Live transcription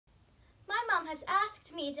has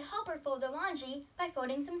asked me to help her fold the laundry by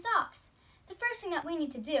folding some socks. The first thing that we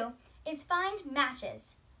need to do is find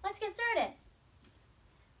matches. Let's get started.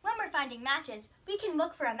 When we're finding matches, we can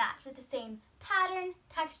look for a match with the same pattern,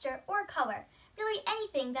 texture, or color. Really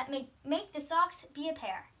anything that may make the socks be a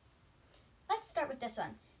pair. Let's start with this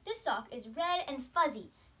one. This sock is red and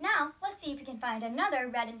fuzzy. Now, let's see if we can find another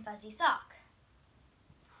red and fuzzy sock.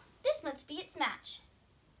 This must be its match.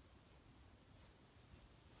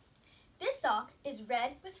 This sock is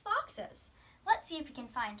red with foxes. Let's see if we can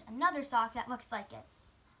find another sock that looks like it.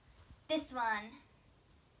 This one.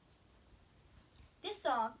 This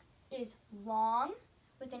sock is long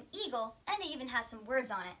with an eagle and it even has some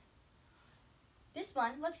words on it. This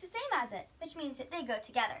one looks the same as it, which means that they go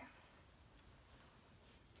together.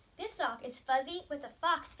 This sock is fuzzy with a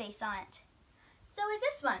fox face on it. So is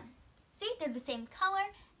this one. See, they're the same color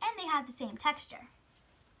and they have the same texture.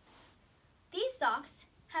 These socks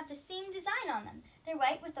have the same design on them. They're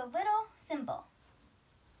white with a little symbol.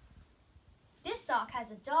 This sock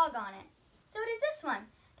has a dog on it. So does this one.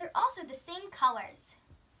 They're also the same colors.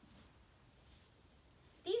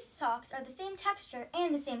 These socks are the same texture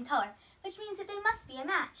and the same color, which means that they must be a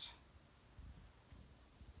match.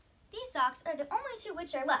 These socks are the only two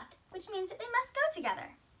which are left, which means that they must go together.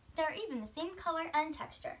 They are even the same color and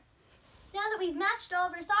texture. Now that we've matched all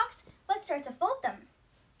of our socks, let's start to fold them.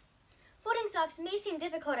 Folding socks may seem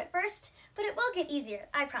difficult at first, but it will get easier,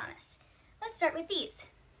 I promise. Let's start with these.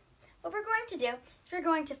 What we're going to do is we're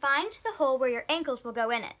going to find the hole where your ankles will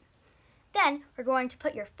go in it. Then we're going to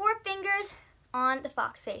put your 4 fingers on the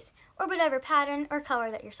fox face, or whatever pattern or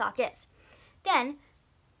color that your sock is. Then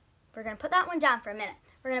we're going to put that one down for a minute.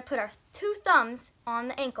 We're going to put our 2 thumbs on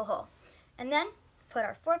the ankle hole, and then put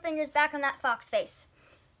our 4 fingers back on that fox face.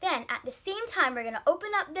 Then at the same time, we're going to open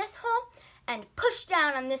up this hole and push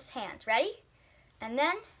down on this hand. Ready? And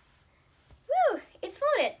then, woo, it's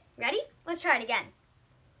folded. Ready? Let's try it again.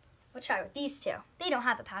 We'll try with these two. They don't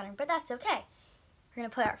have a pattern, but that's okay. We're going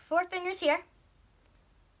to put our 4 fingers here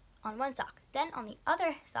on one sock. Then on the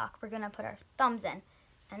other sock, we're going to put our thumbs in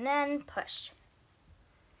and then push.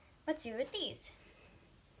 Let's do it with these.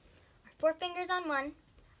 Our 4 fingers on one,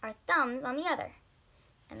 our thumbs on the other,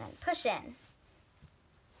 and then push in.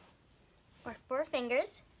 Our 4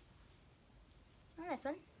 fingers on this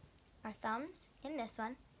one, our thumbs in this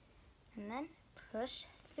one, and then push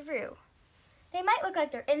through. They might look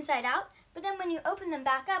like they're inside out, but then when you open them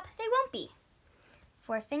back up, they won't be.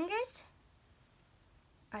 4 fingers,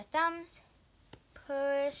 our thumbs,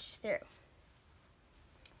 push through.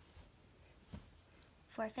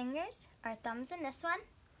 4 fingers, our thumbs in this one,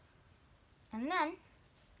 and then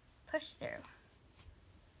push through.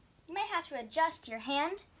 You might have to adjust your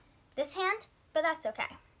hand, this hand, but that's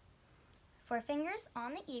okay. 4 fingers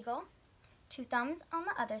on the eagle, 2 thumbs on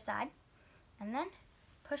the other side, and then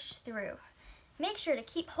push through. Make sure to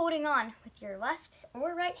keep holding on with your left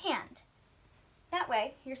or right hand. That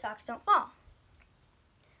way, your socks don't fall.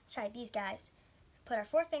 Let's try these guys. Put our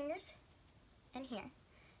 4 fingers in here.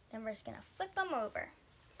 Then we're just gonna flip them over.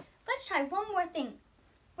 Let's try one more thing.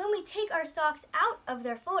 When we take our socks out of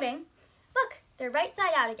their folding, look, they're right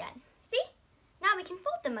side out again. See? Now we can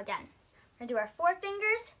fold them again. We're gonna do our 4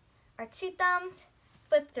 fingers, our 2 thumbs,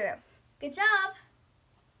 flip through. Good job!